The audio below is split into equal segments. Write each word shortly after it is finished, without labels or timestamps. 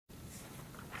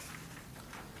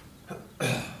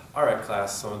Alright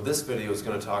class, so in this video is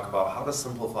going to talk about how to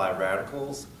simplify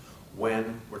radicals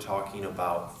when we're talking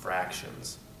about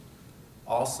fractions.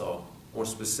 Also, more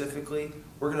specifically,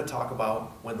 we're going to talk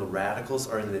about when the radicals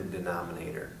are in the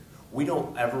denominator. We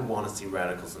don't ever want to see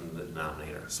radicals in the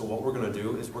denominator. So what we're going to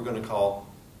do is we're going to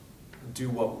do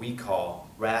what we call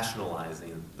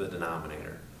rationalizing the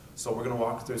denominator. So we're going to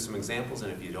walk through some examples,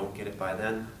 and if you don't get it by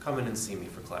then, come in and see me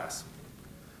for class.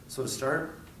 So to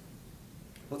start,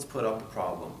 let's put up a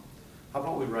problem. How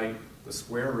about we write the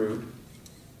square root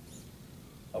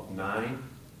of 9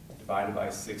 divided by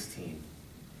 16.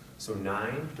 So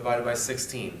 9 divided by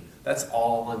 16, that's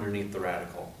all underneath the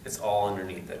radical. It's all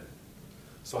underneath it.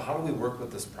 So how do we work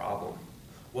with this problem?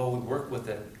 Well, we work with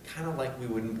it kind of like we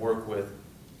would work with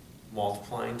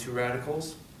multiplying two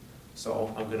radicals.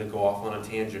 So I'm going to go off on a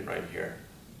tangent right here.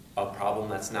 A problem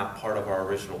that's not part of our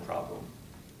original problem.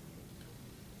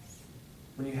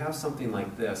 When you have something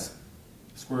like this,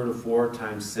 square root of 4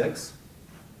 times 6,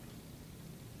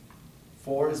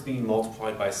 4 is being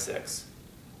multiplied by 6.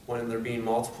 When they're being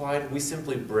multiplied, we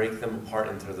simply break them apart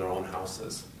into their own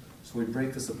houses. So we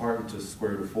break this apart into the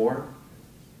square root of 4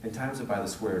 and times it by the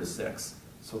square root of 6.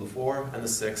 So the 4 and the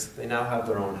 6, they now have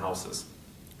their own houses.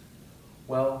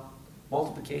 Well,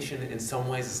 multiplication in some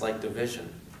ways is like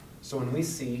division. So when we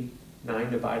see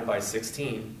 9 divided by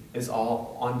 16 is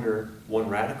all under one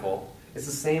radical, it's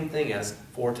the same thing as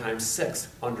 4 times 6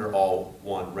 under all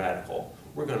one radical.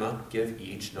 We're going to give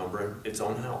each number its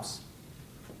own house.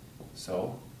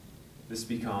 So this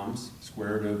becomes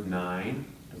square root of 9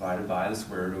 divided by the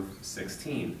square root of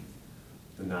 16.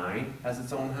 The 9 has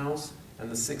its own house, and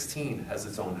the 16 has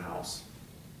its own house.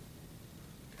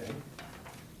 Okay?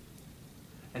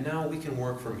 And now we can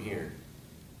work from here.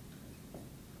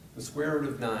 The square root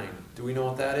of 9, do we know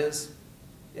what that is?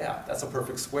 Yeah, that's a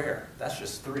perfect square. That's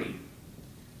just 3.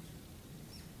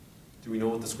 Do we know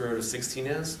what the square root of 16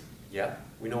 is? Yeah,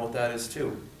 we know what that is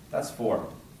too. That's 4.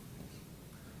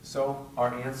 So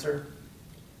our answer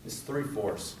is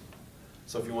 3/4.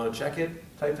 So if you want to check it,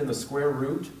 type in the square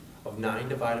root of 9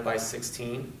 divided by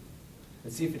 16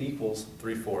 and see if it equals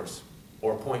 3/4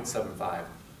 or 0.75.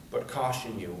 But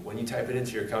caution you, when you type it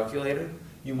into your calculator,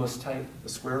 you must type the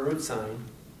square root sign,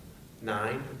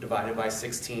 9 divided by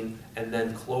 16, and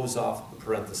then close off the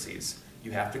parentheses.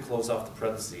 You have to close off the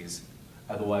parentheses.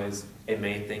 Otherwise, it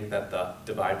may think that the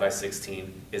divide by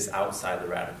 16 is outside the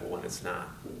radical when it's not.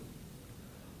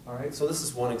 Alright, so this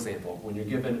is one example. When you're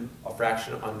given a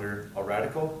fraction under a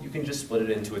radical, you can just split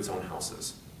it into its own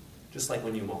houses, just like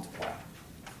when you multiply.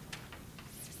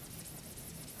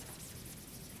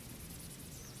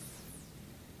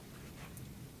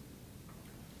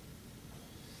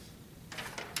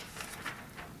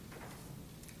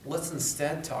 Let's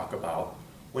instead talk about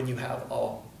when you have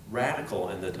a radical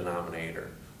in the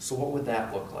denominator. So what would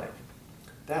that look like?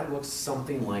 That looks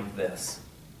something like this.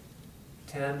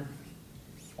 10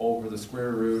 over the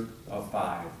square root of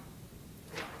 5.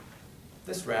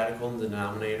 This radical in the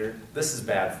denominator, this is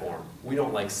bad form. We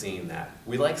don't like seeing that.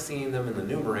 We like seeing them in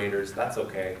the numerators, that's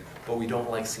okay, but we don't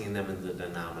like seeing them in the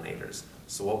denominators.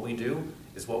 So what we do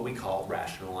is what we call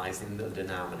rationalizing the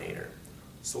denominator.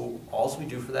 So all we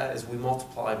do for that is we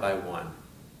multiply by 1.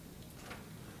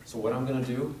 So what I'm going to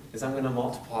do is I'm going to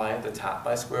multiply the top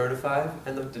by square root of 5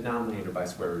 and the denominator by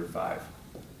square root of 5.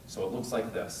 So it looks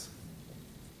like this.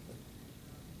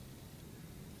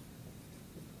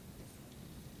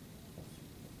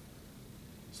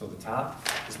 So the top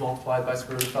is multiplied by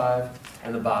square root of 5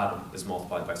 and the bottom is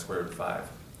multiplied by square root of 5.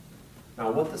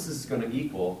 Now what this is going to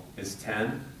equal is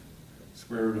 10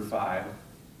 square root of 5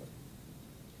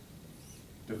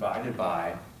 divided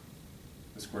by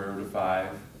the square root of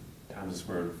 5 times the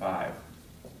square root of 5.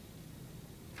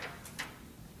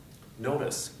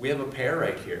 Notice, we have a pair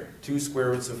right here, 2 square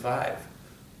roots of 5.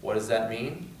 What does that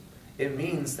mean? It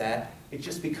means that it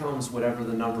just becomes whatever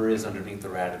the number is underneath the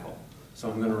radical. So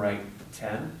I'm going to write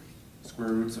 10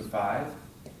 square roots of 5.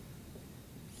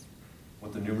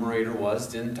 What the numerator was,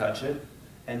 didn't touch it.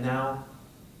 And now,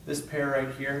 this pair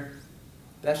right here,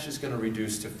 that's just going to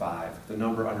reduce to 5, the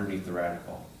number underneath the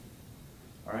radical.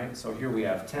 Alright, so here we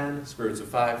have 10 square roots of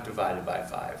 5 divided by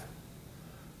 5.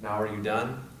 Now are you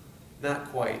done? Not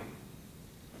quite.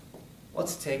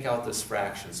 Let's take out this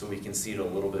fraction so we can see it a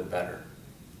little bit better.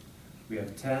 We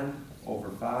have 10 over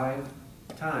 5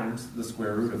 times the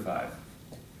square root of 5.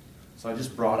 So I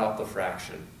just brought out the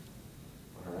fraction.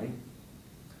 Alright?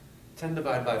 10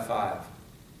 divided by 5.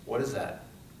 What is that?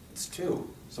 It's 2.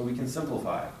 So we can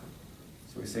simplify.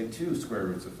 So we say 2 square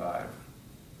roots of 5.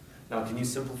 Now, can you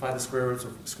simplify the square root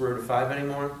of 5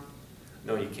 anymore?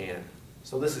 No, you can't.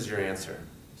 So this is your answer.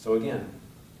 So again,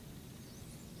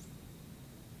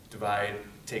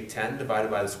 take 10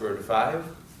 divided by the square root of 5.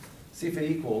 See if it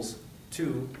equals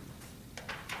 2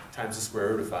 times the square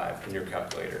root of 5 in your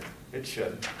calculator. It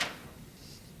should.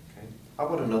 Okay. How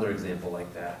about another example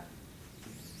like that?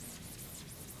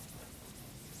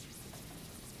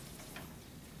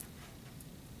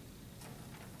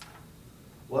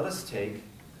 Let us take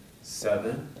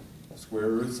 7 square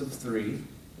roots of 3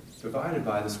 divided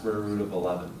by the square root of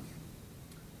 11.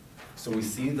 So we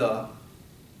see the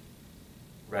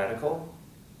radical,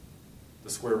 the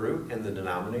square root, and the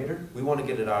denominator. We want to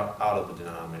get it out of the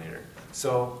denominator.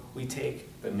 So we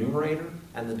take the numerator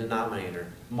and the denominator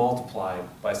multiplied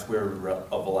by square root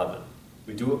of 11.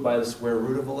 We do it by the square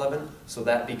root of 11, so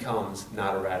that becomes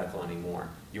not a radical anymore.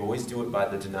 You always do it by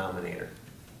the denominator.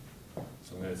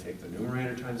 So I'm going to take the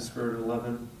numerator times the square root of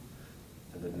 11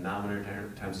 and the denominator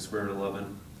times the square root of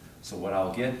 11. So what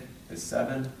I'll get is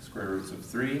 7 square roots of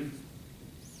 3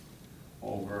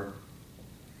 over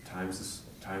times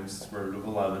the square root of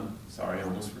 11. Sorry, I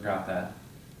almost forgot that.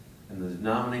 And the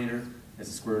denominator is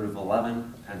the square root of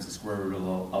 11 times the square root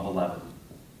of 11.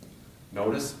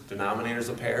 Notice, denominator is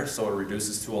a pair, so it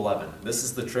reduces to 11. This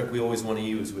is the trick we always want to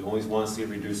use. We always want to see it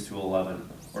reduced to 11,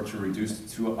 or to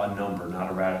reduce to a number, not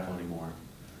a radical anymore.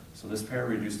 So this pair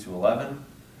reduced to 11,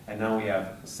 and now we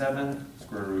have 7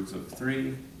 square roots of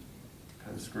 3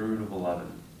 times the square root of 11.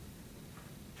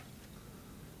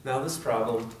 Now this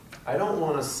problem, I don't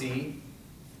want to see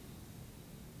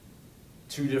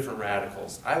two different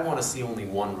radicals. I want to see only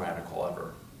one radical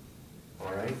ever.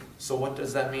 All right? So what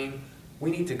does that mean?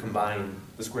 We need to combine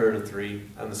the square root of 3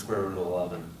 and the square root of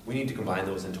 11. We need to combine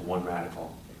those into one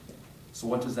radical. So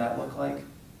what does that look like?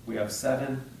 We have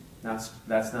 7, that's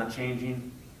not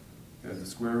changing. We have the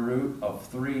square root of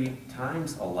 3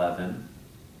 times 11,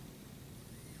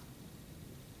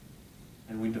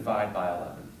 and we divide by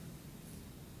 11.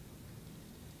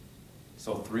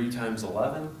 So 3 times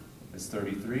 11 is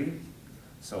 33.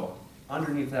 So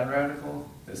underneath that radical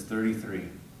is 33.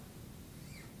 And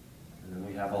then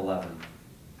we have 11.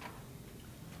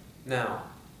 Now,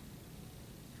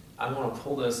 I want to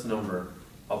pull this number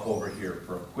up over here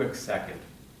for a quick second.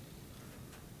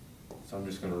 So I'm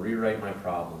just going to rewrite my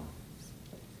problem.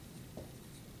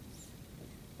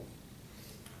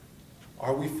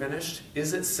 Are we finished?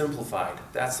 Is it simplified?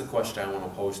 That's the question I want to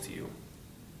pose to you.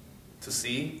 To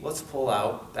see, let's pull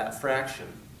out that fraction.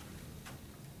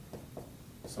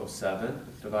 So 7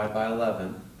 divided by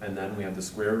 11, and then we have the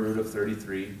square root of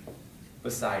 33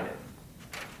 beside it.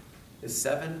 Is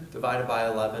 7 divided by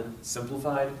 11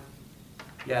 simplified?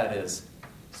 Yeah, it is.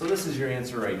 So this is your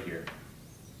answer right here.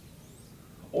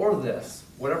 Or this,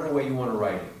 whatever way you want to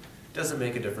write it. Doesn't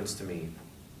make a difference to me.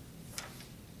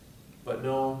 But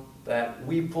know that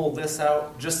we pulled this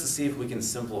out just to see if we can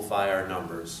simplify our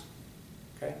numbers.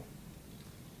 Okay?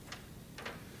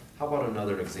 How about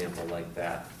another example like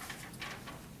that?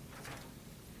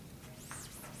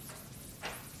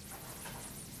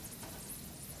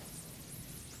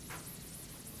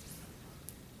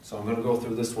 So I'm going to go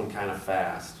through this one kind of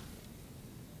fast.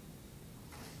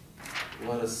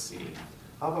 Let us see.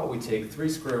 How about we take 3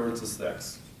 square roots of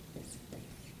 6?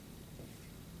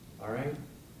 All right?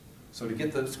 So to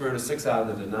get the square root of 6 out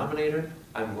of the denominator,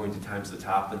 I'm going to times the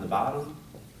top and the bottom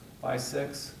by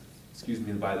 6. Excuse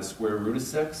me, by the square root of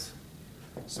 6.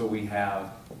 So we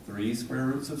have 3 square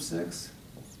roots of 6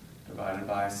 divided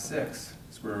by 6.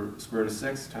 Square root of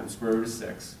 6 times square root of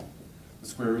 6. The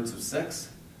square roots of 6,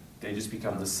 they just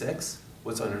become the 6,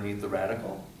 what's underneath the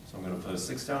radical. So I'm going to put a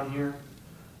 6 down here.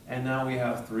 And now we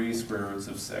have 3 square roots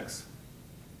of 6.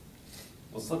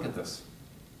 Let's look at this.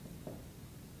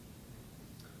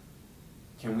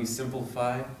 Can we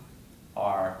simplify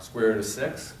our square root of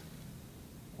 6?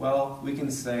 Well, we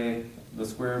can say the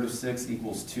square root of 6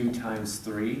 equals 2 times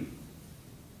 3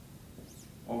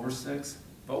 over 6.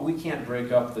 But we can't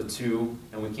break up the 2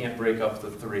 and we can't break up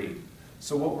the 3.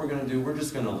 So what we're going to do, we're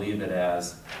just going to leave it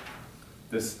as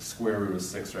this square root of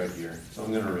 6 right here. So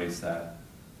I'm going to erase that.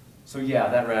 So yeah,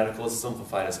 that radical is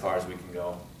simplified as far as we can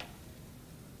go.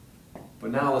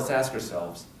 But now let's ask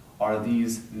ourselves, are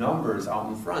these numbers out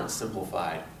in front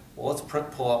simplified? Well, let's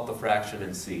pull out the fraction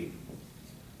and see.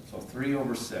 So 3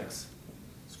 over 6,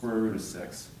 square root of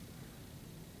 6.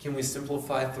 Can we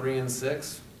simplify 3 and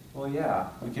 6? Well, yeah,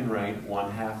 we can write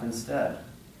 1/2 instead.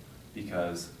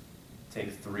 Because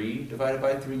take 3 divided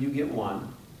by 3, you get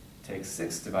 1. Take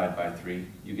 6 divided by 3,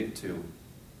 you get 2.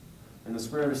 And the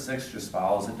square root of 6 just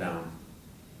follows it down.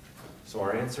 So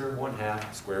our answer,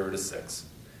 1/2 square root of 6.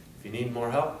 If you need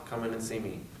more help, come in and see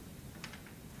me.